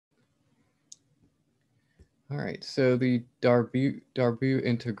All right, so the Darboux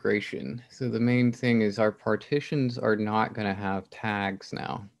integration. So the main thing is our partitions are not going to have tags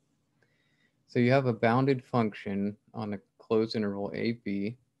now. So you have a bounded function on a closed interval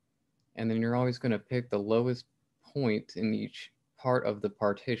AB, and then you're always going to pick the lowest point in each part of the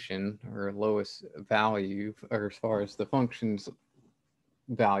partition, or lowest value, or as far as the function's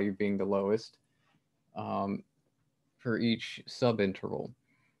value being the lowest, um, for each subinterval.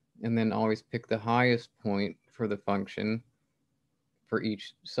 And then always pick the highest point for the function for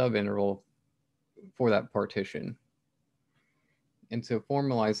each subinterval for that partition. And so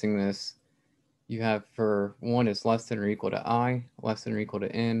formalizing this, you have for 1 is less than or equal to I, less than or equal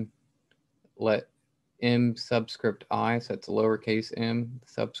to n, let m subscript I, so that's lowercase m,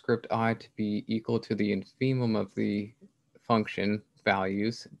 subscript I to be equal to the infimum of the function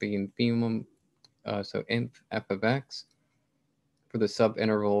values, the infimum, so inf f of x, for the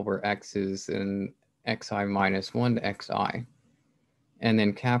subinterval where x is in xi minus 1 to xi. And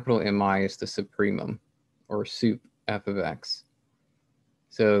then capital Mi is the supremum, or sup f of x.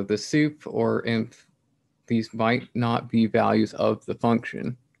 So the sup or inf, these might not be values of the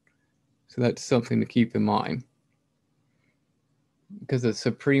function. So that's something to keep in mind. Because the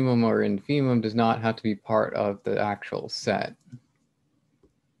supremum or infimum does not have to be part of the actual set.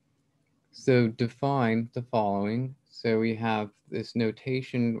 So define the following. So we have this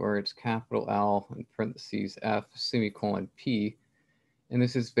notation where it's capital L in parentheses F semicolon P. And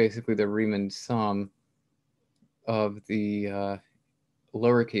this is basically the Riemann sum of the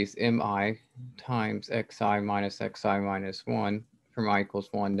lowercase mi times xi minus 1 from I equals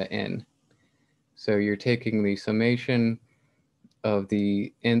 1 to n. So you're taking the summation of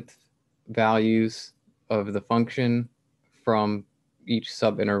the nth values of the function from each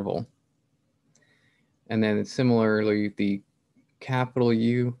subinterval. And then similarly, the capital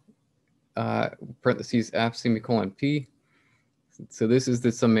U, parentheses F semicolon P. So this is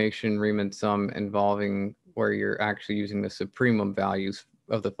the summation Riemann sum involving where you're actually using the supremum values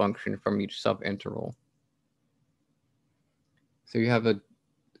of the function from each subinterval. So you have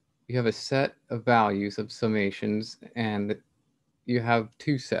a set of values of summations, and you have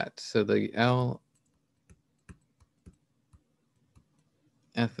two sets. So the L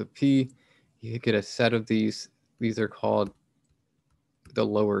f of p, you get a set of these. These are called the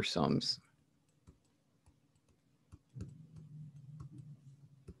lower sums.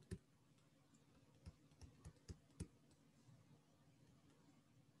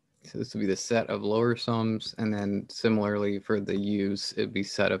 So this would be the set of lower sums, and then similarly for the u's, it'd be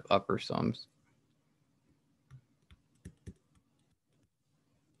set of upper sums.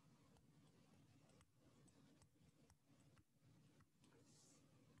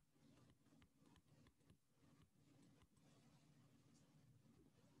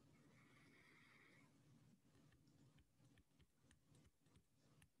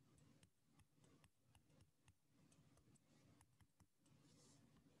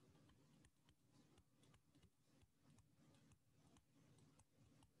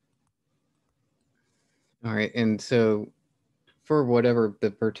 All right, and so for whatever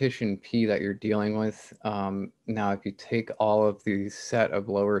the partition P that you're dealing with, now if you take all of the set of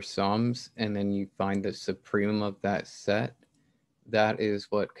lower sums and then you find the supremum of that set, that is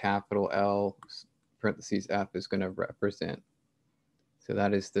what capital L parentheses F is going to represent. So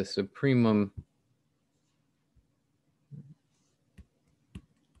that is the supremum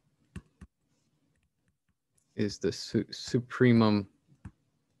is the supremum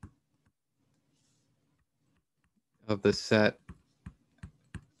of the set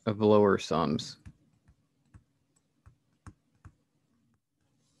of lower sums.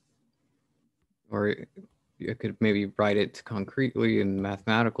 Or you could maybe write it concretely in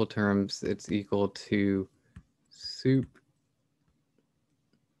mathematical terms. It's equal to sup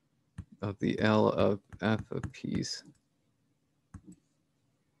of the L of F of P's.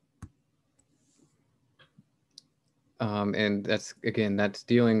 And that's, again, that's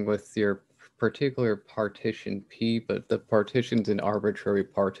dealing with your particular partition P, but the partition's an arbitrary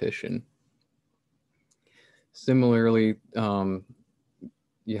partition. Similarly,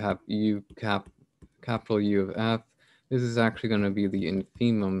 you have capital U of F. This is actually going to be the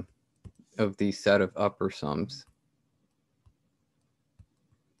infimum of the set of upper sums.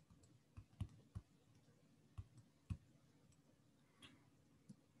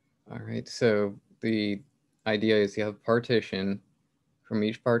 All right, so the idea is you have a partition. From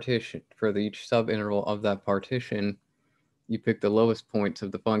each partition, for each subinterval of that partition, you pick the lowest points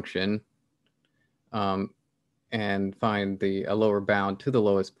of the function and find a lower bound to the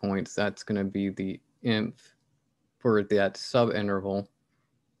lowest points. That's going to be the inf for that subinterval.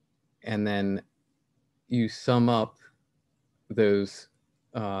 And then you sum up those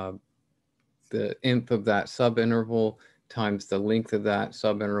the nth of that subinterval times the length of that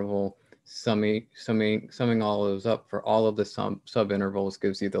subinterval, summing all of those up for all of the subintervals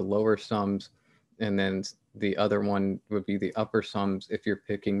gives you the lower sums, and then the other one would be the upper sums if you're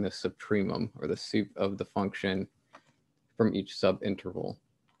picking the supremum or the sup of the function from each subinterval.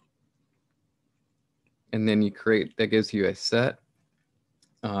 And then you create, that gives you a set.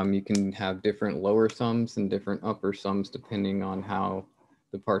 You can have different lower sums and different upper sums depending on how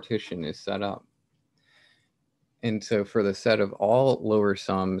the partition is set up. And so for the set of all lower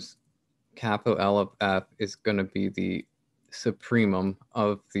sums, capital L of f is going to be the supremum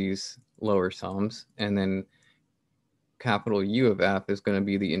of these lower sums, and then capital U of f is going to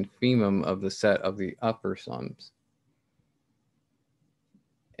be the infimum of the set of the upper sums.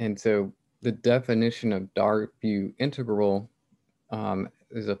 And so the definition of Darboux integral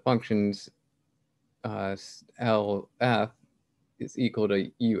is a function's LF is equal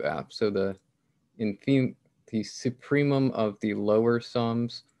to UF. So the supremum of the lower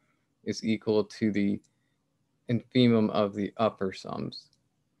sums is equal to the infimum of the upper sums.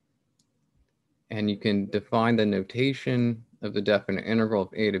 And you can define the notation of the definite integral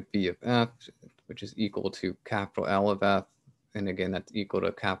of a to b of f, which is equal to capital L of f, and again, that's equal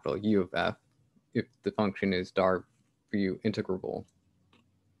to capital U of f, if the function is Darboux integrable.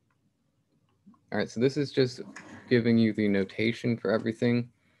 All right, so this is just giving you the notation for everything.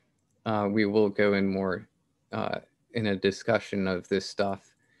 We will go in more in a discussion of this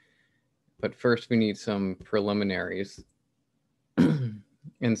stuff, but first we need some preliminaries.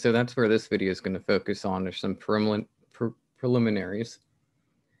 And so that's where this video is going to focus on. There's some preliminaries.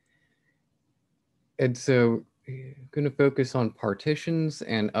 And so I'm going to focus on partitions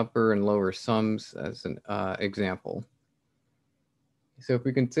and upper and lower sums as an example. So if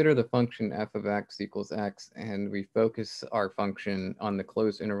we consider the function f of x equals x, and we focus our function on the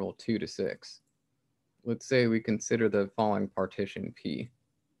closed interval 2 to 6, let's say we consider the following partition P.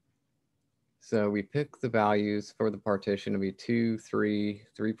 So we pick the values for the partition to be 2, 3,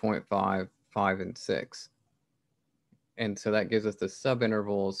 3.5, 5, and 6. And so that gives us the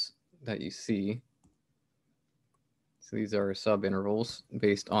subintervals that you see. So these are subintervals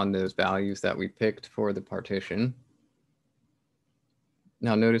based on those values that we picked for the partition.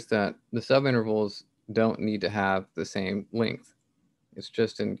 Now notice that the subintervals don't need to have the same length. It's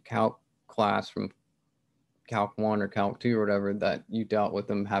just in calc class from Calc 1 or Calc 2 or whatever that you dealt with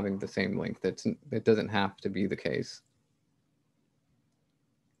them having the same length. It doesn't have to be the case.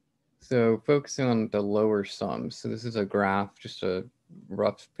 So focusing on the lower sums. So this is a graph, just a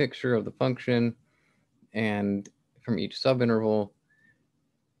rough picture of the function. And from each subinterval,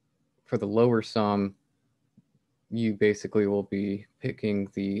 for the lower sum, you basically will be picking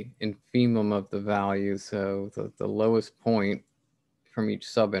the infimum of the value, so the lowest point from each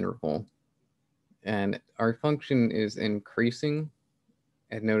subinterval. And our function is increasing,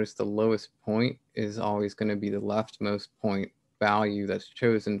 and notice the lowest point is always going to be the leftmost point value that's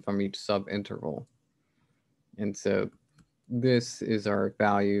chosen from each subinterval. And so this is our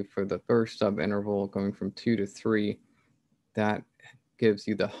value for the first subinterval going from 2 to 3. That gives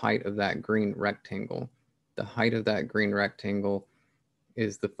you the height of that green rectangle. The height of that green rectangle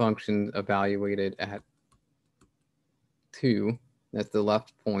is the function evaluated at 2. That's the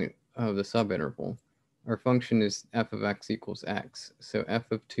left point of the subinterval. Our function is f of x equals x, so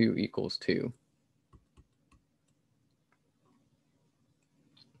f of 2 equals 2.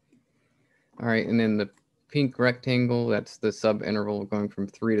 All right, and then the pink rectangle, that's the subinterval going from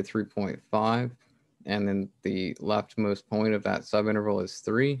 3 to 3.5. And then the leftmost point of that subinterval is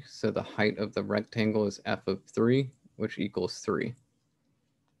 3. So the height of the rectangle is f of 3, which equals 3.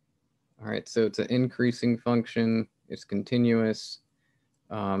 All right, so it's an increasing function. It's continuous.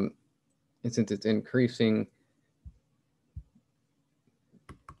 And since it's increasing,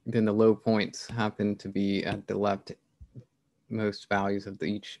 then the low points happen to be at the leftmost values of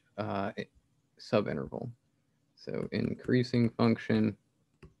each subinterval. So increasing function.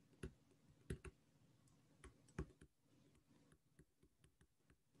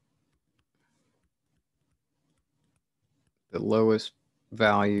 The lowest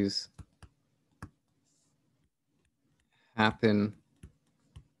values happen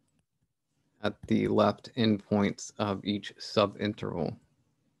at the left endpoints of each subinterval.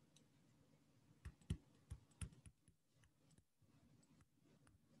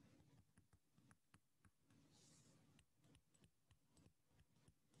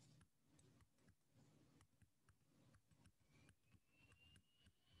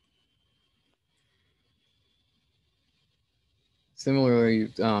 Similarly,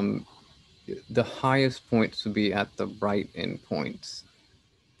 the highest points would be at the right endpoints.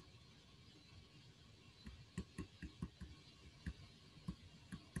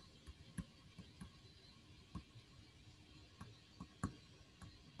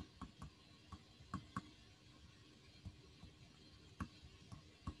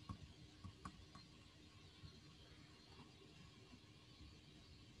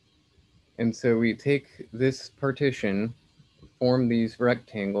 And so we take this partition, form these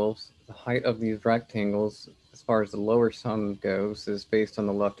rectangles. The height of these rectangles, as far as the lower sum goes, is based on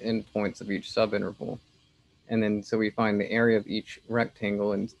the left endpoints of each subinterval. And then so we find the area of each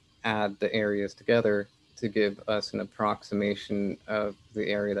rectangle and add the areas together to give us an approximation of the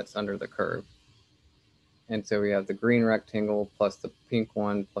area that's under the curve. And so we have the green rectangle plus the pink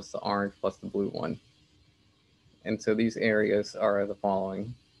one plus the orange plus the blue one. And so these areas are the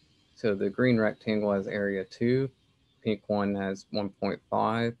following. So the green rectangle has area 2, pink one has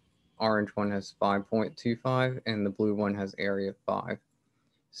 1.5, orange one has 5.25, and the blue one has area 5.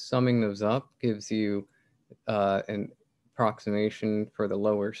 Summing those up gives you an approximation for the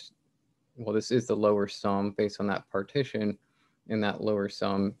lower, well, this is the lower sum based on that partition, and that lower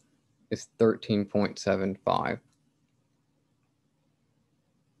sum is 13.75. All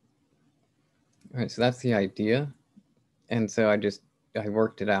right, so that's the idea. And so I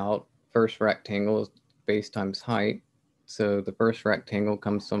worked it out. First rectangle is base times height. So the first rectangle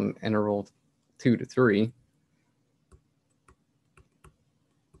comes from interval 2 to 3.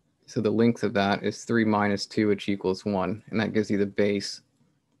 So the length of that is 3 minus 2, which equals 1. And that gives you the base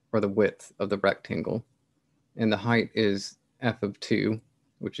or the width of the rectangle. And the height is f of 2,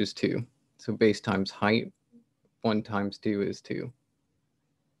 which is 2. So base times height, 1 times 2 is 2.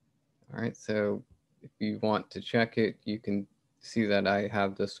 All right, so if you want to check it, you can see that I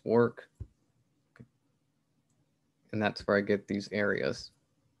have this work. And that's where I get these areas.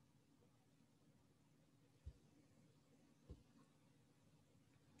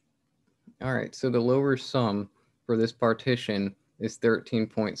 All right, so the lower sum for this partition is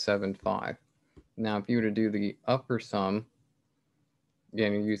 13.75. Now, if you were to do the upper sum,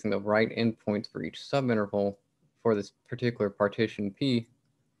 again, you're using the right endpoints for each subinterval for this particular partition P,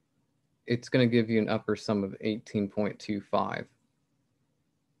 it's going to give you an upper sum of 18.25.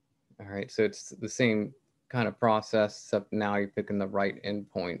 All right, so it's the same kind of process, except now you're picking the right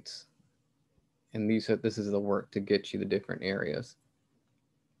endpoints. And this is the work to get you the different areas.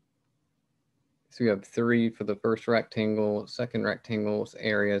 So we have 3 for the first rectangle, second rectangle's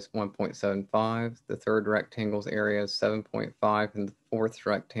area is 1.75, the third rectangle's area is 7.5, and the fourth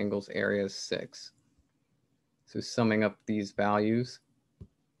rectangle's area is 6. So summing up these values,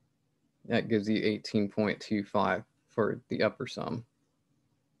 that gives you 18.25 for the upper sum.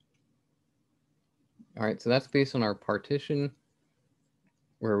 All right, so that's based on our partition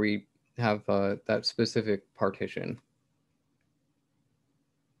where we have that specific partition.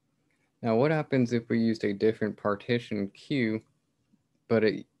 Now, what happens if we used a different partition Q, but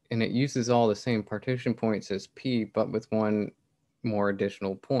it uses all the same partition points as P, but with one more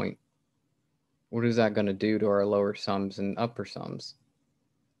additional point? What is that going to do to our lower sums and upper sums?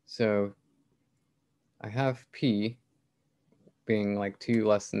 So I have P being like 2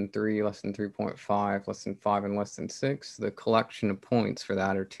 less than 3, less than 3.5, less than 5, and less than 6. The collection of points for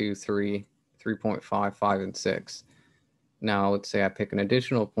that are 2, 3, 3.5, 5, and 6. Now, let's say I pick an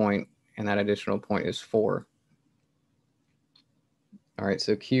additional point, and that additional point is 4. All right,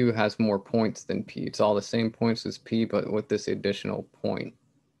 so Q has more points than P. It's all the same points as P, but with this additional point.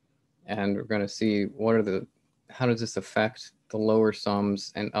 And we're going to see how does this affect the lower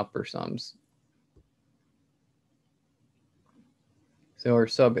sums and upper sums? So our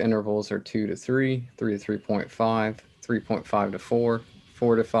subintervals are 2 to 3, 3 to 3.5, 3.5 to 4,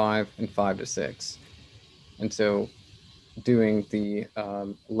 4 to 5, and 5 to 6. And so doing the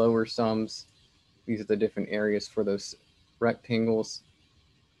lower sums, these are the different areas for those rectangles.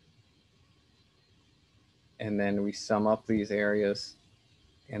 And then we sum up these areas,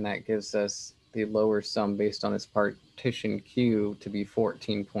 and that gives us the lower sum based on this partition Q to be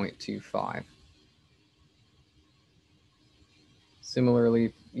 14.25.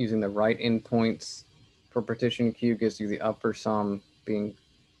 Similarly, using the right endpoints for partition Q gives you the upper sum being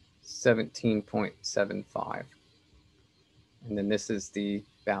 17.75. And then this is the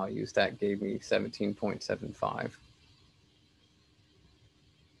values that gave me 17.75.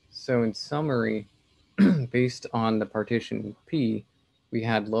 So in summary, based on the partition P, we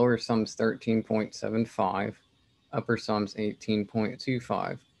had lower sums 13.75, upper sums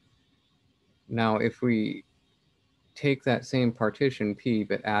 18.25. Now, if we take that same partition P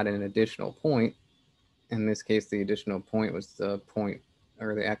but add an additional point, in this case, the additional point was the point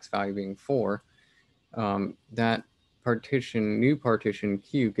or the x value being 4, that new partition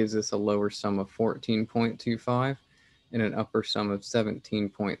Q gives us a lower sum of 14.25 and an upper sum of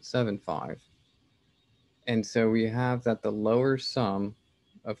 17.75. And so we have that the lower sum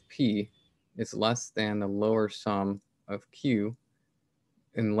of P is less than the lower sum of Q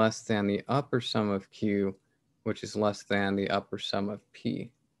and less than the upper sum of Q, which is less than the upper sum of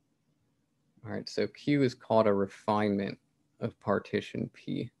P. All right, so Q is called a refinement of partition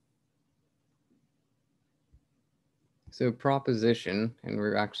P. So proposition, and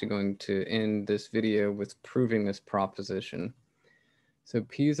we're actually going to end this video with proving this proposition. So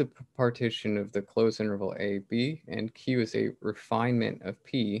P is a partition of the closed interval A, B, and Q is a refinement of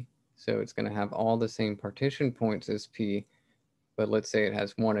P. So it's going to have all the same partition points as P, but let's say it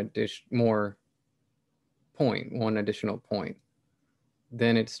has one additional point.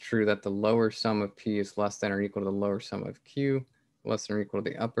 Then it's true that the lower sum of P is less than or equal to the lower sum of Q, less than or equal to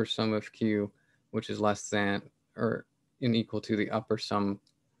the upper sum of Q, which is less than or equal to the upper sum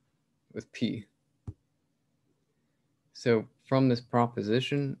with P. So from this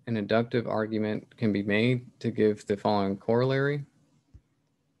proposition, an inductive argument can be made to give the following corollary.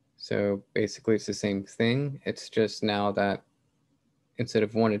 So basically it's the same thing. It's just now that instead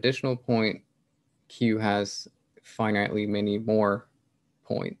of one additional point, Q has finitely many more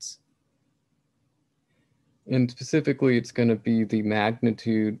points. And specifically, it's going to be the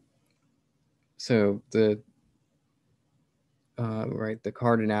magnitude. So the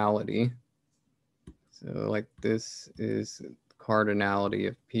cardinality. So like this is cardinality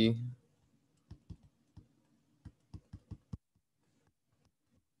of P.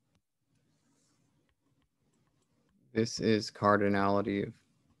 This is cardinality of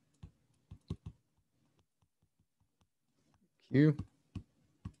Q.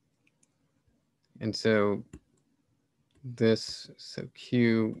 And so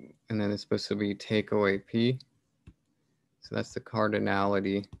Q, and then it's supposed to be take away P. So that's the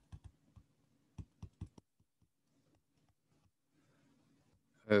cardinality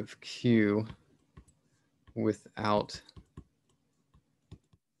of Q without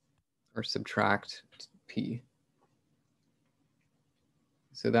or subtract P.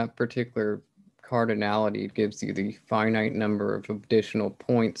 So that particular cardinality gives you the finite number of additional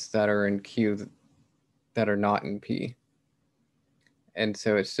points that are in Q that are not in P. And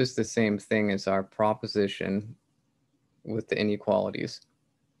so it's just the same thing as our proposition with the inequalities.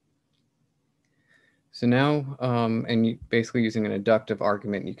 So now, basically using an inductive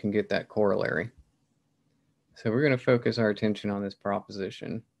argument, you can get that corollary. So we're going to focus our attention on this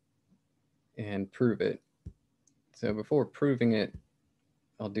proposition and prove it. So before proving it,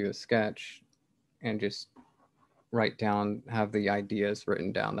 I'll do a sketch and just have the ideas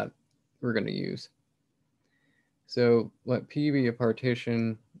written down that we're going to use. So let P be a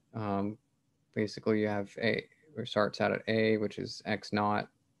partition. Basically you have A, or starts out at A, which is X naught,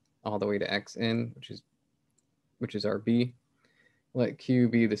 all the way to Xn, which is our B. Let Q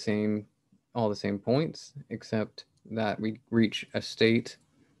be all the same points, except that we reach a state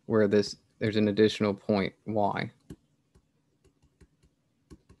where there's an additional point Y.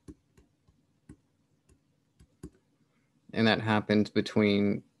 And that happens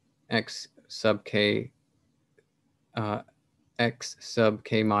between X sub K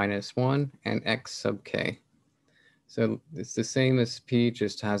minus 1 and X sub K. So it's the same as P,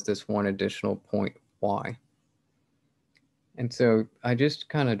 just has this one additional point Y. And so I just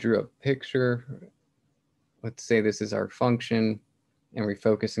kind of drew a picture. Let's say this is our function, and we're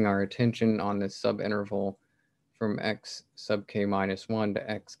focusing our attention on this subinterval from X sub K minus 1 to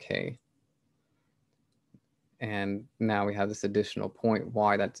XK. And now we have this additional point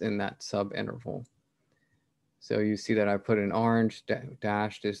Y that's in that subinterval. So you see that I put an orange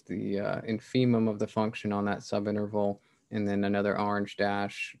dashed is the infimum of the function on that subinterval, and then another orange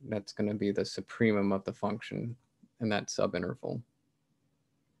dash, that's going to be the supremum of the function in that subinterval.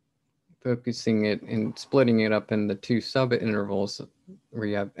 Focusing it and splitting it up in the two subintervals where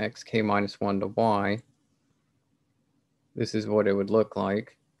you have xk minus 1 to y, this is what it would look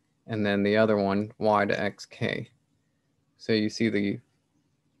like. And then the other one, y to xk. So you see the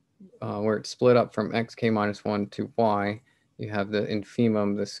where it's split up from xk minus 1 to y, you have the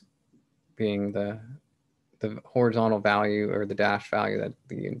infimum, this being the horizontal value or the dash value, that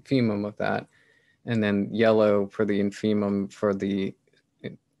the infimum of that, and then yellow for the infimum for the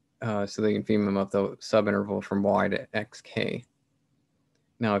so the infimum of the subinterval from y to xk.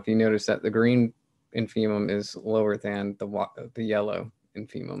 Now, if you notice that the green infimum is lower than the yellow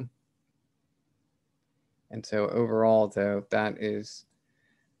infimum. And so overall, though, that is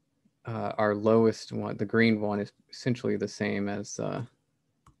our lowest one. The green one is essentially the same as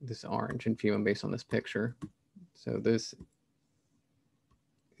this orange infimum based on this picture. So this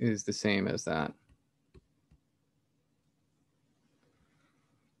is the same as that.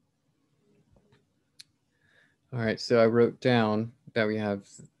 All right, so I wrote down that we have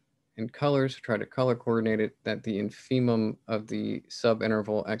in colors, try to color coordinate it, that the infimum of the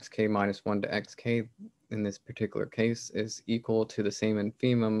subinterval xk minus 1 to xk in this particular case is equal to the same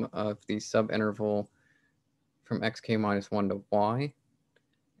infimum of the subinterval from xk minus 1 to y,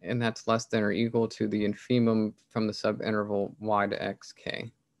 and that's less than or equal to the infimum from the subinterval y to xk.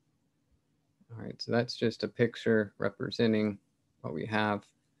 All right, so that's just a picture representing what we have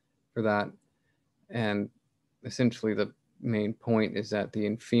for that. And essentially the main point is that the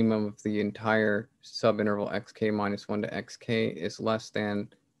infimum of the entire subinterval xk minus 1 to xk is less than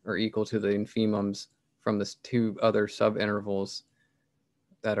or equal to the infimums from the two other subintervals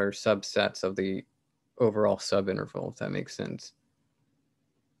that are subsets of the overall subinterval, if that makes sense.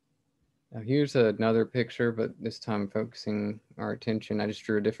 Now here's another picture, but this time focusing our attention. I just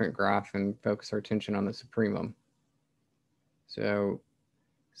drew a different graph and focus our attention on the supremum. So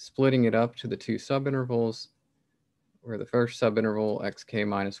splitting it up to the two subintervals, where the first subinterval xk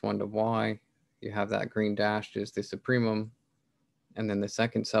minus 1 to y, you have that green dashed is the supremum, and then the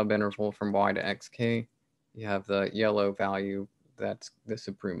second subinterval from y to xk, you have the yellow value, that's the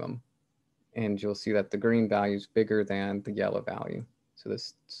supremum. And you'll see that the green value is bigger than the yellow value. So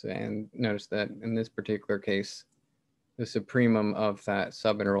this, and notice that in this particular case, the supremum of that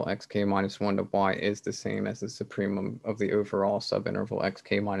subinterval xk minus 1 to y is the same as the supremum of the overall subinterval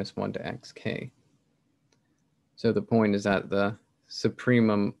xk minus 1 to xk. So the point is that the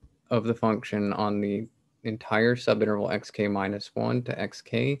supremum of the function on the entire subinterval xk minus 1 to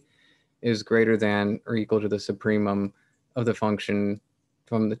xk is greater than or equal to the supremum of the function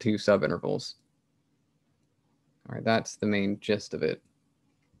from the two subintervals. All right, that's the main gist of it.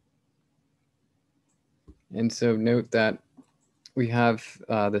 And so note that we have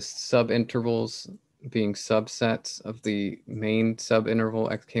the subintervals being subsets of the main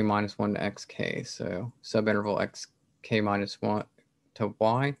subinterval xk minus 1 to xk. So subinterval xk minus 1 to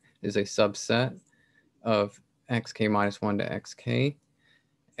y is a subset of xk minus 1 to xk,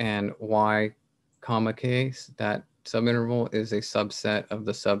 and y comma k, that subinterval is a subset of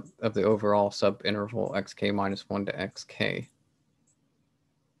the overall subinterval xk minus 1 to xk.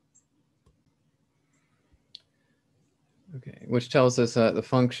 Okay, which tells us that the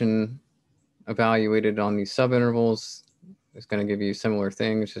function evaluated on these subintervals is going to give you similar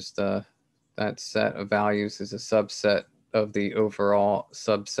things, just that set of values is a subset of the overall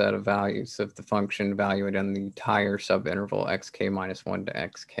subset of values of the function evaluated on the entire subinterval xk minus 1 to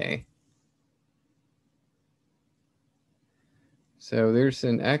xk. So there's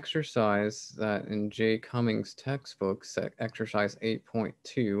an exercise that in Jay Cummings' textbook, exercise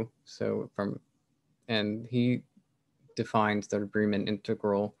 8.2. And he defines the Riemann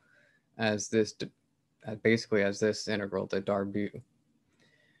integral as this, basically as this integral to Darboux,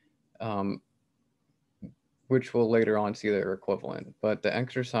 which we'll later on see their equivalent. But the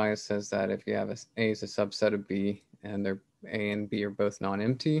exercise says that if you have A is a subset of B and A and B are both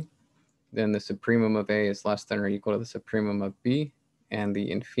non-empty, then the supremum of A is less than or equal to the supremum of B, and the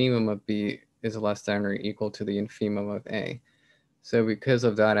infimum of B is less than or equal to the infimum of A. So because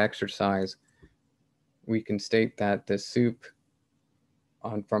of that exercise, we can state that the sup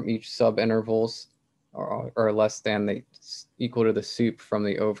from each subintervals are less than equal to the sup from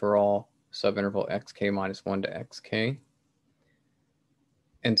the overall subinterval xk minus 1 to xk.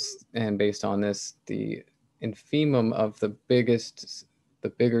 And based on this, the infimum of the bigger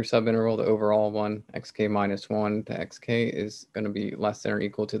subinterval, the overall one, xk minus 1 to xk, is going to be less than or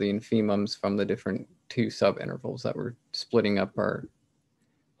equal to the infimums from the different two subintervals that we're splitting up our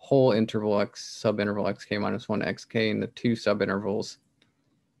whole interval subinterval xk minus 1 to xk into two subintervals.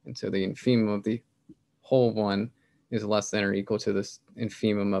 And so the infimum of the whole one is less than or equal to this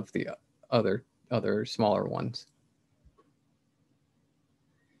infimum of the other smaller ones.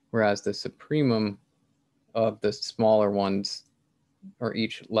 Whereas the supremum of the smaller ones are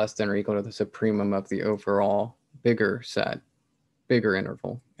each less than or equal to the supremum of the overall bigger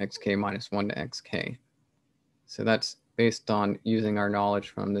interval, xk minus 1 to xk. So that's based on using our knowledge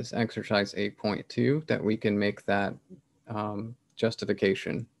from this exercise 8.2 that we can make that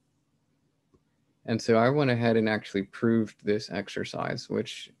justification. And so I went ahead and actually proved this exercise,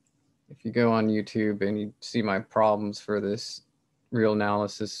 which if you go on YouTube and you see my problems for this real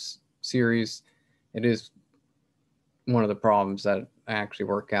analysis series, it is one of the problems that I actually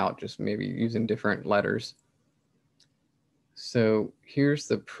work out, just maybe using different letters. So here's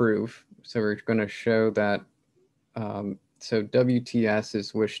the proof. So we're going to show that So WTS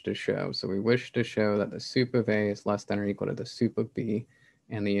is wish to show. So we wish to show that the sup of A is less than or equal to the sup of B,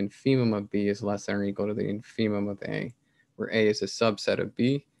 and the infimum of B is less than or equal to the infimum of A, where A is a subset of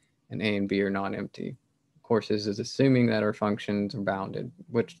B, and A and B are non-empty. Of course, this is assuming that our functions are bounded,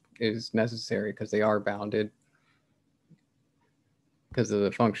 which is necessary because they are bounded, because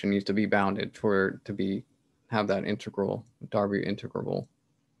the function needs to be bounded for to have that integral, Darboux integrable.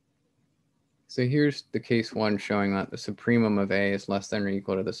 So here's the case 1 showing that the supremum of A is less than or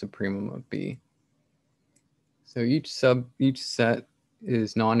equal to the supremum of B. So each set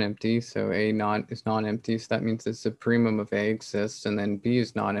is non-empty, so A is non-empty, so that means the supremum of A exists, and then B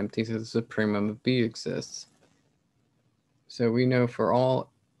is non-empty, so the supremum of B exists. So we know for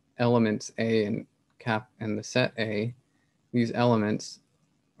all elements A and the set A, these elements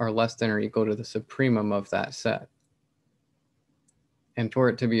are less than or equal to the supremum of that set. And for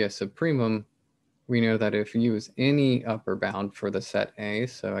it to be a supremum, we know that if U is any upper bound for the set A,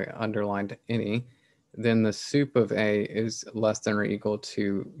 so I underlined any, then the sup of A is less than or equal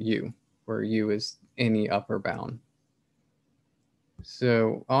to U, where U is any upper bound.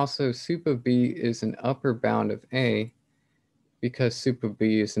 So also sup of B is an upper bound of A because sup of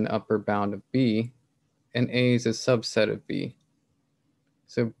B is an upper bound of B, and A is a subset of B.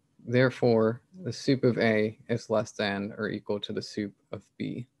 So therefore, the sup of A is less than or equal to the sup of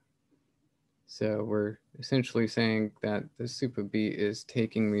B. So we're essentially saying that the sup of B is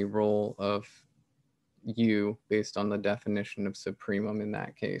taking the role of U based on the definition of supremum in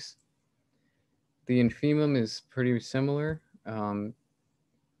that case. The infimum is pretty similar.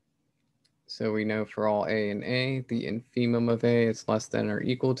 So we know for all A and A, the infimum of A is less than or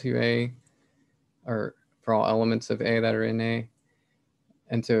equal to A, or for all elements of A that are in A.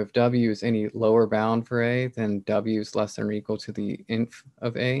 And so if W is any lower bound for A, then W is less than or equal to the inf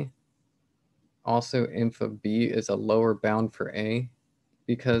of A. Also, inf of B is a lower bound for A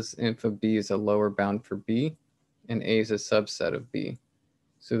because inf of B is a lower bound for B, and A is a subset of B.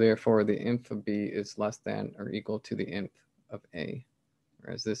 So therefore, the inf of B is less than or equal to the inf of A.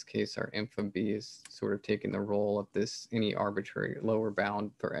 Whereas this case, our inf of B is sort of taking the role of this any arbitrary lower bound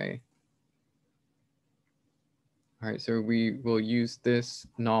for A. All right, so we will use this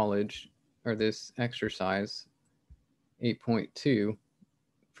knowledge, or this exercise 8.2,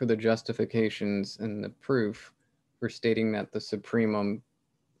 for the justifications and the proof for stating that the supremum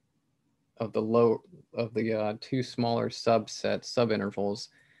of the two smaller subintervals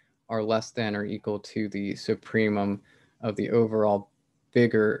are less than or equal to the supremum of the overall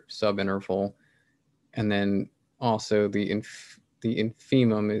bigger subinterval, and then also the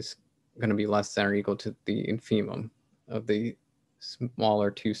infimum is going to be less than or equal to the infimum of the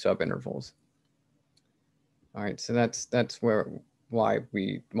smaller two subintervals. All right, so that's why I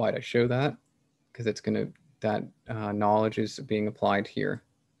show that, because it's going to that knowledge is being applied here.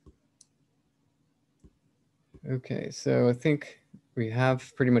 Okay, so I think we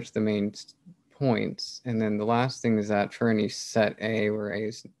have pretty much the main points, and then the last thing is that for any set A where A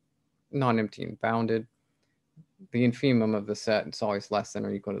is non-empty and bounded, the infimum of the set is always less than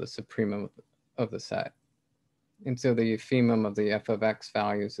or equal to the supremum of the set. And so the infimum of the f of x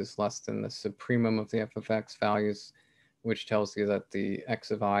values is less than the supremum of the f of x values, which tells you that the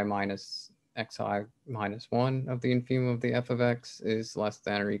x of I minus xi minus 1 of the infimum of the f of x is less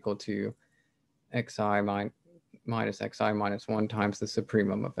than or equal to xi minus xi minus 1 times the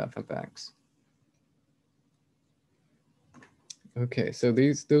supremum of f of x. Okay, so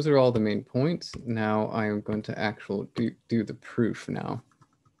those are all the main points. Now I am going to actually do the proof now.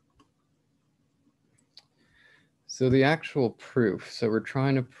 So the actual proof, so we're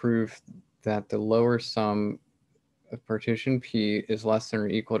trying to prove that the lower sum of partition P is less than or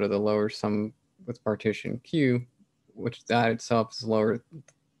equal to the lower sum with partition Q, which that itself is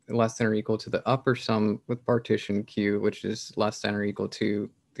less than or equal to the upper sum with partition Q, which is less than or equal to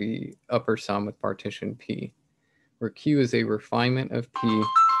the upper sum with partition P, where Q is a refinement of P,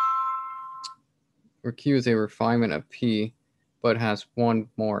 but has one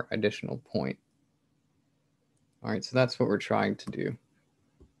more additional point. All right, so that's what we're trying to do.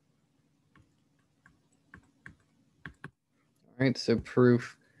 All right, so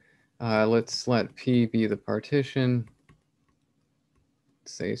proof. Let's let P be the partition.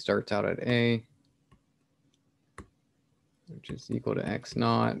 Say starts out at A, which is equal to x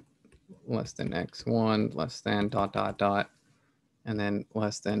naught, less than x1, less than dot, dot, dot, and then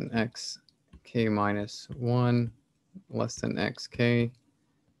less than xk minus 1, less than xk,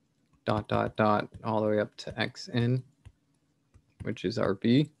 dot, dot, dot, all the way up to xn, which is our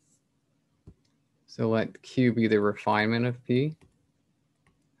B. So let Q be the refinement of P.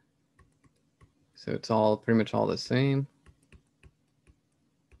 So it's all pretty much all the same.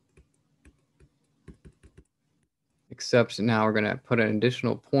 except now we're going to put an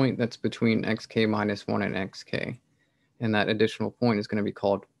additional point that's between xk minus 1 and xk. And that additional point is going to be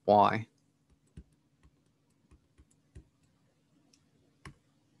called y.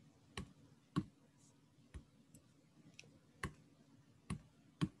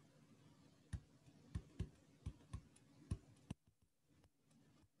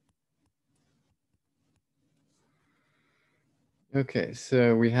 Okay,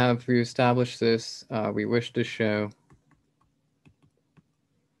 so we established this. We wish to show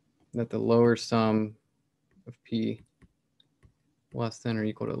that the lower sum of P less than or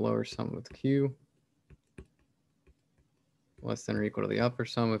equal to the lower sum with Q less than or equal to the upper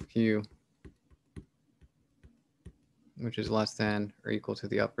sum of Q, which is less than or equal to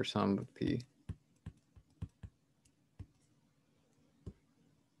the upper sum of P.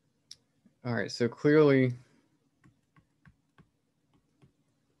 All right, so clearly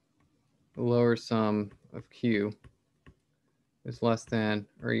the lower sum of Q is less than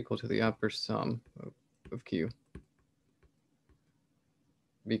or equal to the upper sum of Q,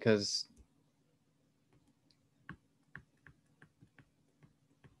 because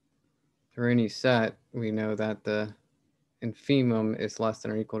for any set, we know that the infimum is less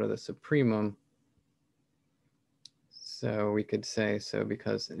than or equal to the supremum. So we could say, so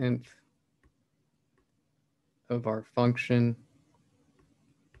because inf of our function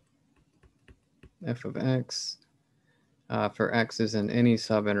f of x for x is in any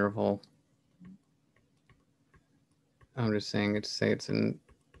subinterval, I'm just saying it's in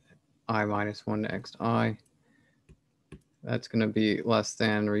I minus 1 to xi, that's going to be less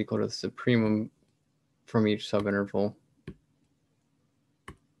than or equal to the supremum from each subinterval.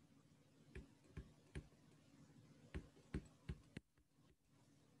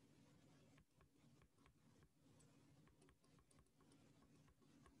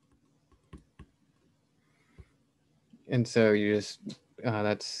 And so you just,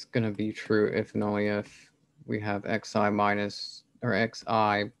 that's going to be true if and only if we have xi minus, or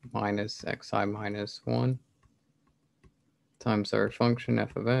xi minus xi minus 1 times our function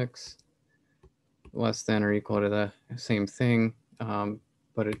f of x less than or equal to the same thing,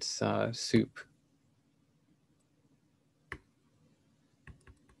 but it's soup.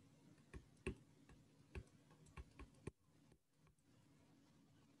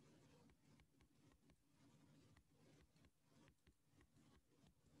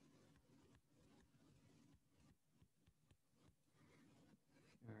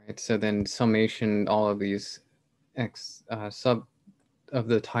 All right, so then summation all of these x sub of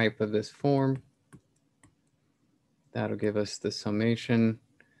the type of this form, that'll give us the summation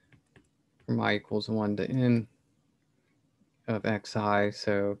from I equals 1 to n of xi.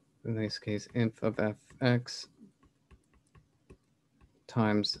 So in this case, inf of fx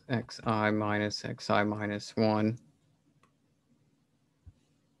times xi minus 1.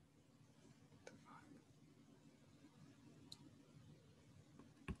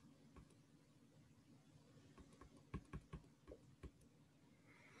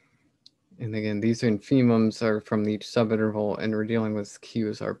 And again, these infimums are from each subinterval, and we're dealing with Q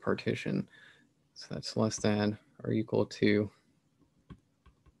as our partition. So that's less than or equal to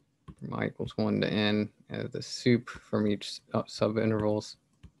from I equals 1 to n, the soup from each subintervals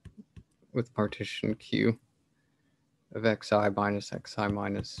with partition Q of xi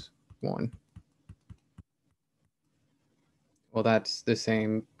minus 1. Well, that's the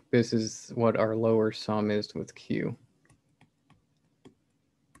same. This is what our lower sum is with Q.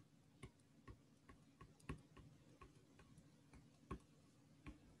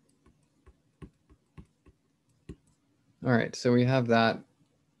 All right, so we have that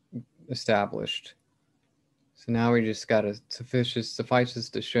established. So now we just got to suffices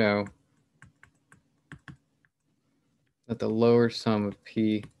to show that the lower sum of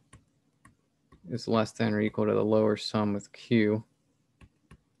P is less than or equal to the lower sum with Q.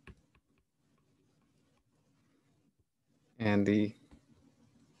 And the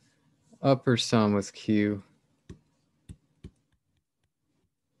upper sum with Q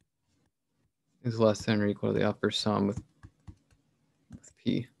is less than or equal to the upper sum with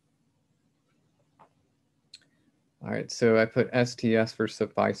P. All right, so I put STS for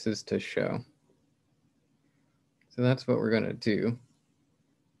suffices to show. So that's what we're going to do.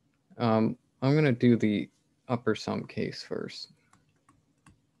 I'm going to do the upper sum case first.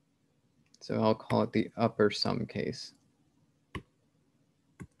 So I'll call it the upper sum case.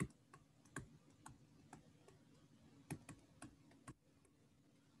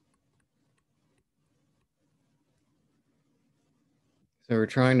 So we're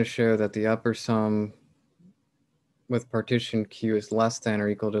trying to show that the upper sum with partition Q is less than or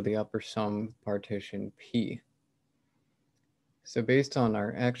equal to the upper sum partition P. So based on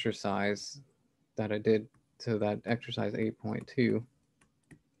our exercise that I did, so that exercise 8.2,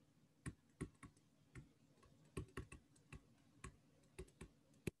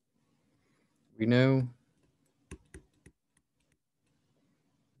 we know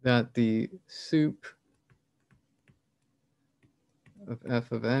that the sup of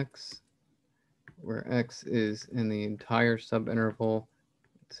f of x, where x is in the entire subinterval,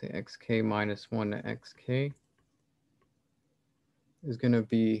 let's say xk minus 1 to xk, is going to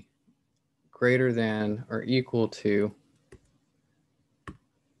be greater than or equal to,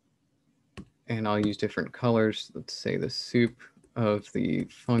 and I'll use different colors, let's say the sup of the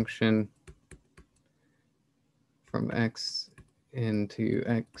function from x into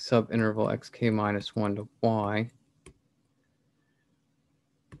x subinterval xk minus 1 to y,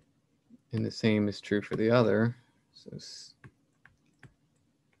 and the same is true for the other. So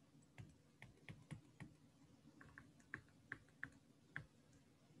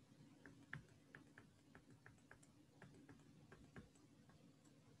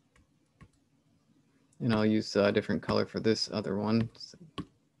and I'll use a different color for this other one.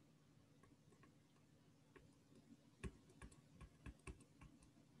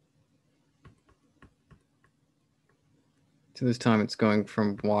 So this time it's going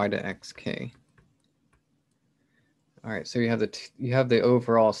from y to xk. All right, so you have the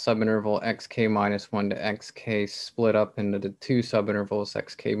overall subinterval xk minus 1 to xk split up into the two subintervals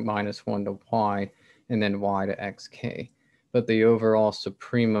xk minus 1 to y and then y to xk. But the overall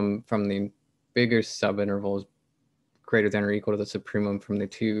supremum from the bigger subinterval is greater than or equal to the supremum from the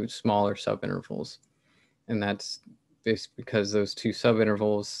two smaller subintervals. And that's just because those two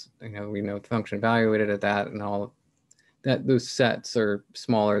subintervals, we know the function evaluated at that, and all that those sets are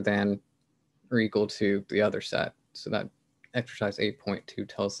smaller than or equal to the other set. So that exercise 8.2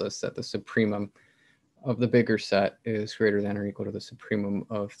 tells us that the supremum of the bigger set is greater than or equal to the supremum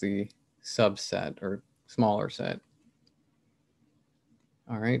of the subset or smaller set.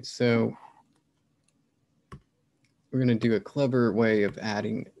 All right, so we're going to do a clever way of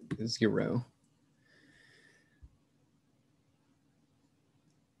adding 0.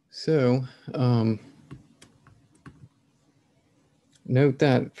 So note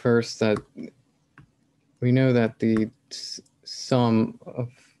that first that we know that the sum of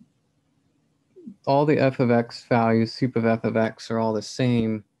all the f of x values, sup of f of x, are all the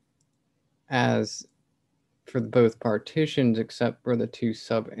same as for both partitions except for the two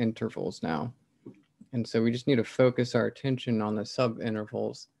subintervals now. And so we just need to focus our attention on the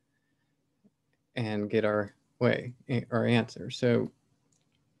subintervals and get our answer. So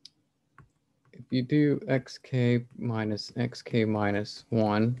if you do xk minus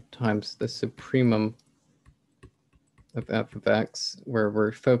 1 times the supremum of f of x, where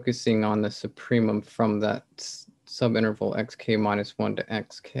we're focusing on the supremum from that subinterval xk minus 1 to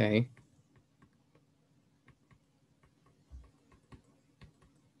xk,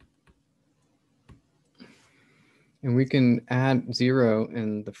 and we can add 0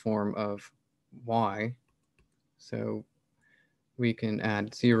 in the form of y. So we can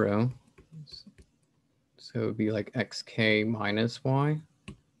add 0. So it would be like xk minus y.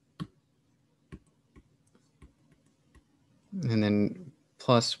 And then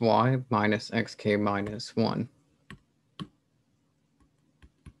plus y minus xk minus 1.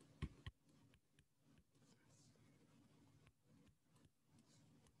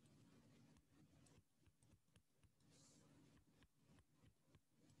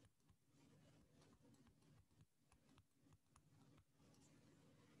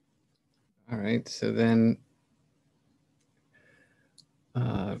 All right, so then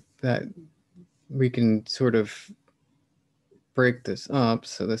that we can sort of break this up.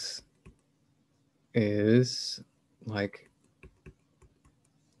 So this is like,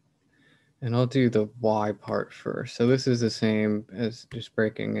 and I'll do the y part first. So this is the same as just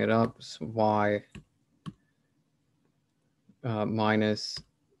breaking it up. So y minus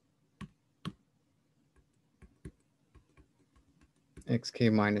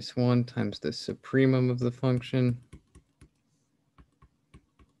xk minus 1 times the supremum of the function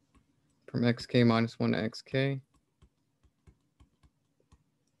from xk minus 1 to xk,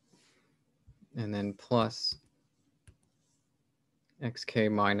 and then plus xk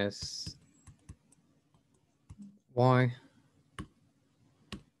minus y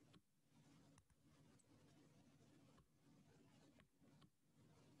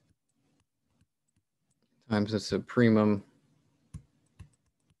times the supremum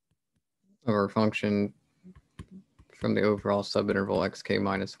of our function from the overall subinterval xk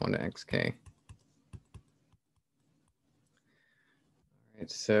minus 1 to xk. All right,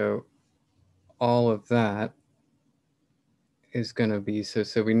 so all of that is going to be,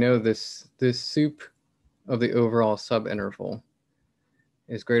 so we know this sup of the overall subinterval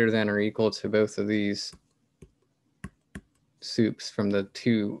is greater than or equal to both of these sups from the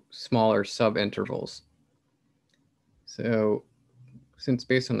two smaller subintervals. So since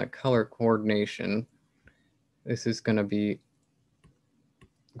based on the color coordination, this is going to be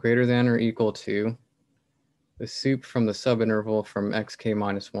greater than or equal to the sup from the subinterval from xk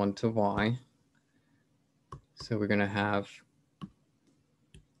minus 1 to y. So we're going to have,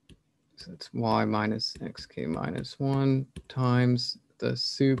 so it's y minus xk minus 1 times the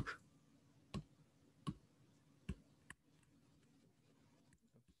sup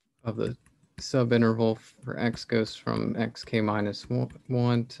of the subinterval for x goes from xk minus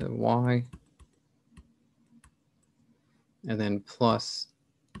 1 to y, and then plus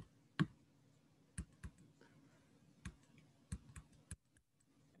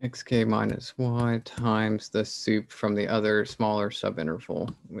xk minus y times the sup from the other smaller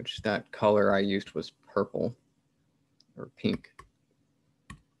subinterval, which that color I used was purple or pink.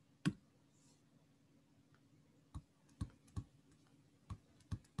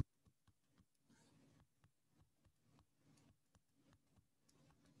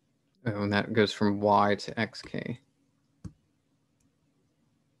 Oh, and that goes from y to xk.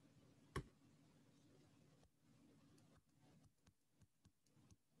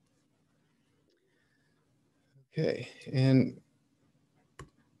 Okay, and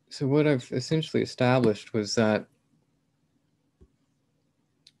so what I've essentially established was that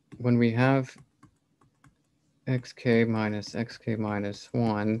when we have xk minus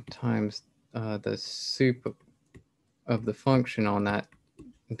 1 times the sup of the function on that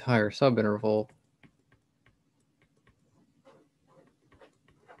entire subinterval,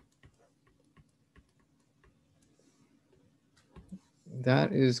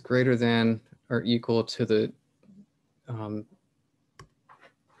 that is greater than or equal to the, and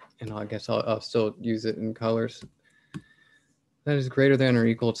I guess I'll still use it in colors. That is greater than or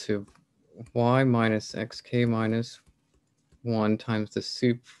equal to y minus xk minus 1 times the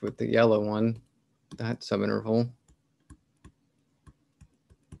sup with the yellow one, that subinterval.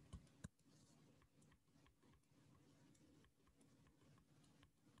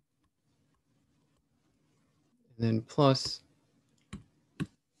 And then plus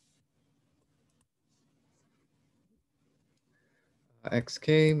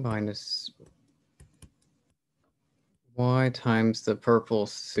xk minus y times the purple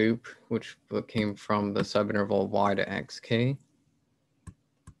sup, which came from the subinterval y to xk.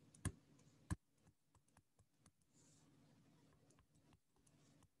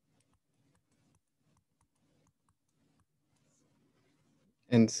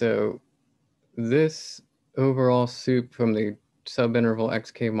 And so this overall sup from the subinterval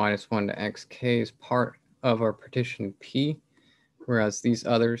xk minus 1 to xk is part of our partition P, whereas these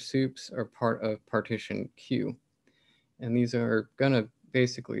other sups are part of partition Q. And these are going to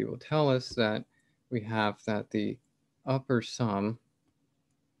basically will tell us that we have that the upper sum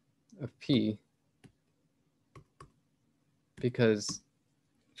of P, because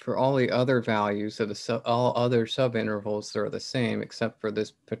for all the other values of all other subintervals, they're the same except for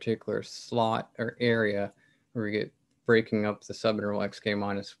this particular slot or area where we get breaking up the subinterval xk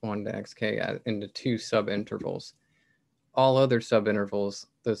minus 1 to xk into two subintervals. All other subintervals,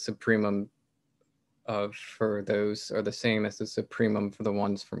 the supremum for those are the same as the supremum for the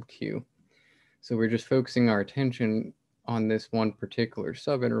ones from Q. So we're just focusing our attention on this one particular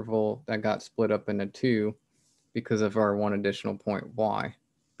subinterval that got split up into two because of our one additional point y,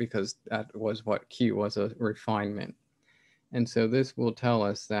 because that was what Q was, a refinement. And so this will tell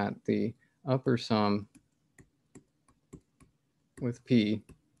us that the upper sum with P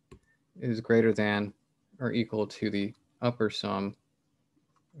is greater than or equal to the upper sum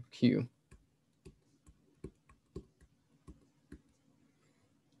of Q.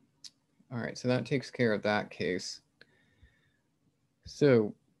 All right, so that takes care of that case.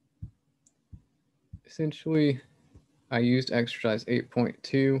 So essentially, I used exercise 8.2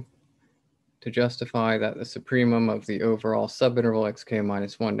 to justify that the supremum of the overall subinterval xk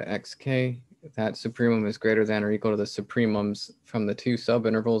minus 1 to xk, that supremum is greater than or equal to the supremums from the two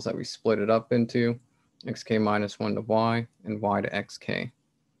subintervals that we split it up into, xk minus 1 to y and y to xk.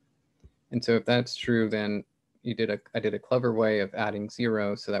 And so if that's true, then I did a clever way of adding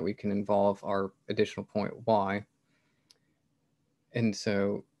 0 so that we can involve our additional point y. And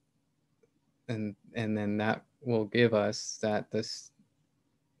so, and then that will give us that this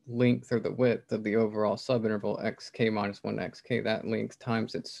length or the width of the overall subinterval xk minus 1 to xk, that length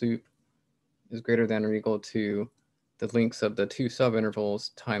times its sup is greater than or equal to the lengths of the two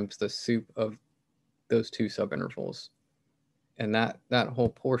subintervals times the sup of those two subintervals. And that whole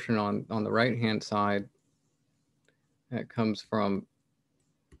portion on the right-hand side, that comes from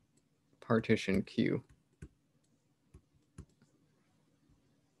partition Q.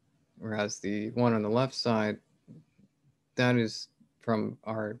 Whereas the one on the left side, that is from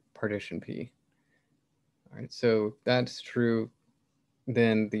our partition P. All right, so that's true.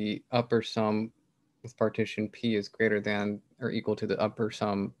 Then the upper sum with partition P is greater than or equal to the upper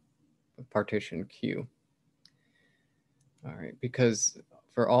sum of partition Q. All right, because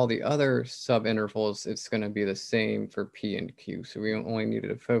for all the other subintervals, it's going to be the same for P and Q. So we only needed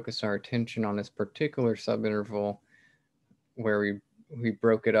to focus our attention on this particular subinterval where we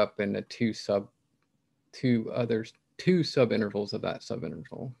broke it up into two subintervals of that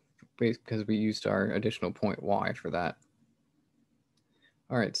subinterval, because we used our additional point y for that.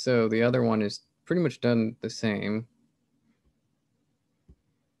 All right, so the other one is pretty much done the same.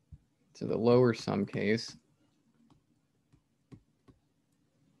 So the lower sum case,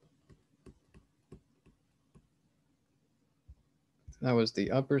 that was the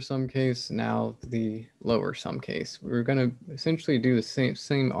upper sum case, now the lower sum case. We're going to essentially do the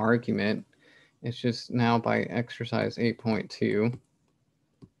same argument. It's just now by exercise 8.2.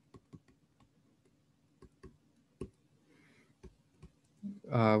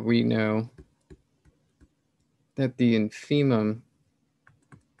 We know that the infimum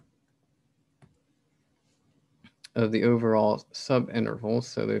of the overall subinterval,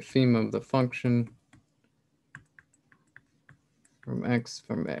 so the infimum of the function from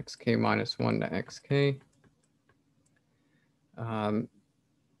xk minus 1 to xk,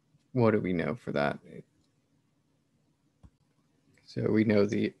 what do we know for that? So we know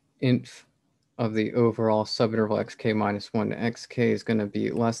the inf of the overall subinterval xk minus 1 to xk is going to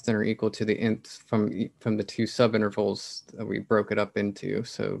be less than or equal to the inf from the two subintervals that we broke it up into.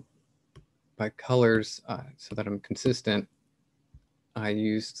 So by colors, so that I'm consistent, I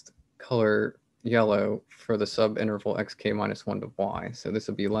used color yellow for the subinterval xk minus 1 to y. So this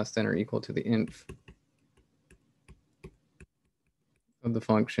will be less than or equal to the inf of the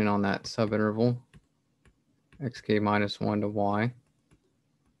function on that subinterval xk minus 1 to y.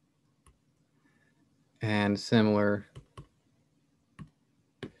 And similar,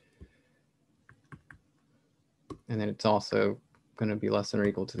 and then it's also going to be less than or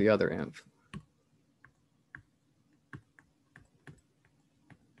equal to the other inf.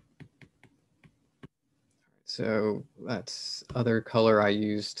 So that's other color I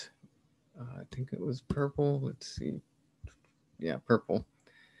used. I think it was purple. Let's see. Yeah, purple.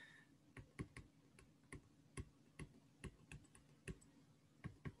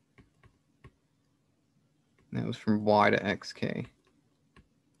 That was from y to xk.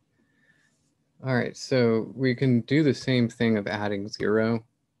 All right, so we can do the same thing of adding 0.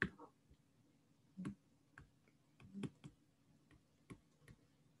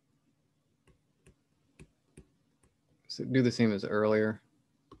 So do the same as earlier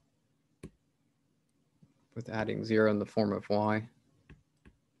with adding 0 in the form of y.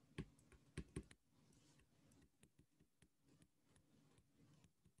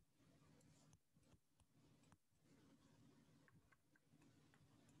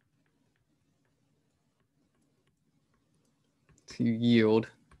 To yield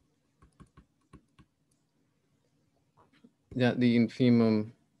that the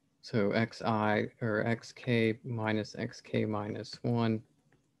infimum, so xi or xk minus 1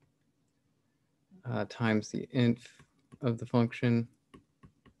 times the inf of the function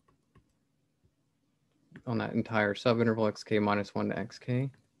on that entire subinterval xk minus 1 to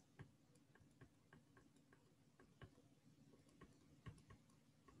xk.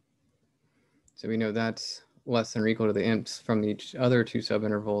 So we know that's less than or equal to the infs from each other two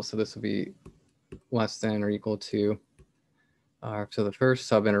subintervals. So this will be less than or equal to, so the first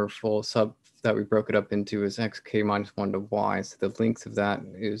subinterval that we broke it up into is xk minus 1 to y. So the length of that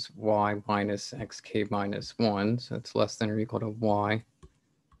is y minus xk minus 1. So it's less than or equal to y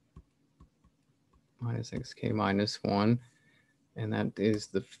minus xk minus 1. And that is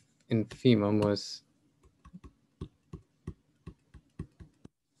the infimum was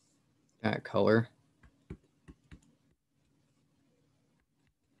that color.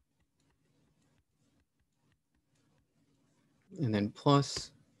 And then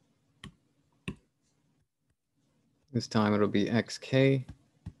plus, this time it'll be xk,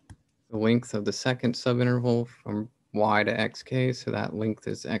 the length of the second subinterval from y to xk. So that length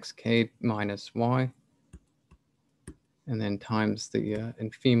is xk minus y. And then times the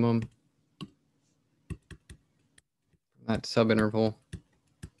infimum, that subinterval.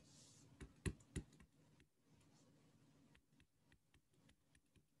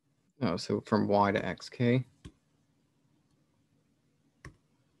 Oh, so from y to xk.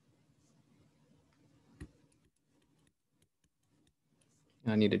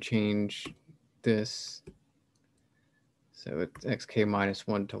 I need to change this. So it's xk minus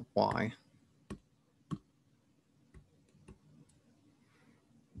 1 to y.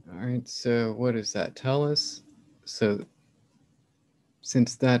 All right, so what does that tell us? So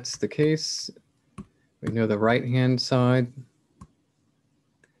since that's the case, we know the right-hand side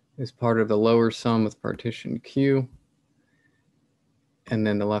is part of the lower sum with partition Q, and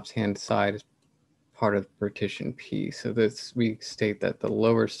then the left-hand side is part of partition P. So this, we state that the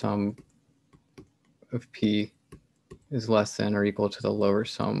lower sum of P is less than or equal to the lower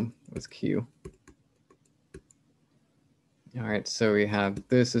sum with Q. All right, so we have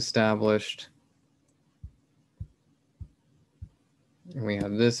this established, and we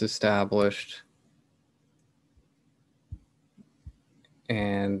have this established,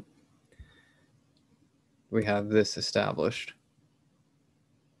 and we have this established.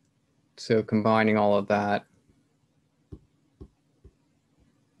 So combining all of that,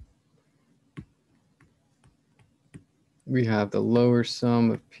 we have the lower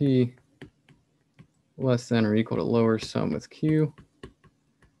sum of P less than or equal to lower sum with Q.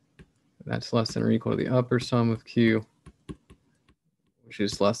 That's less than or equal to the upper sum with Q, which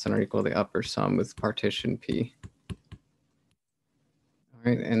is less than or equal to the upper sum with partition P. All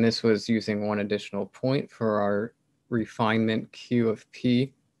right, and this was using one additional point for our refinement Q of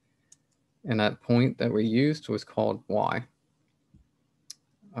P. And that point that we used was called Y.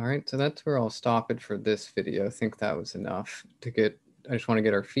 All right, so that's where I'll stop it for this video. I think that was enough to get, I just want to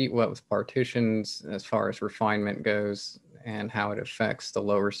get our feet wet with partitions as far as refinement goes and how it affects the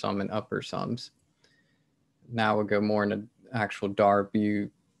lower sum and upper sums. Now we'll go more into actual Darboux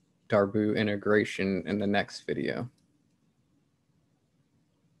integration in the next video.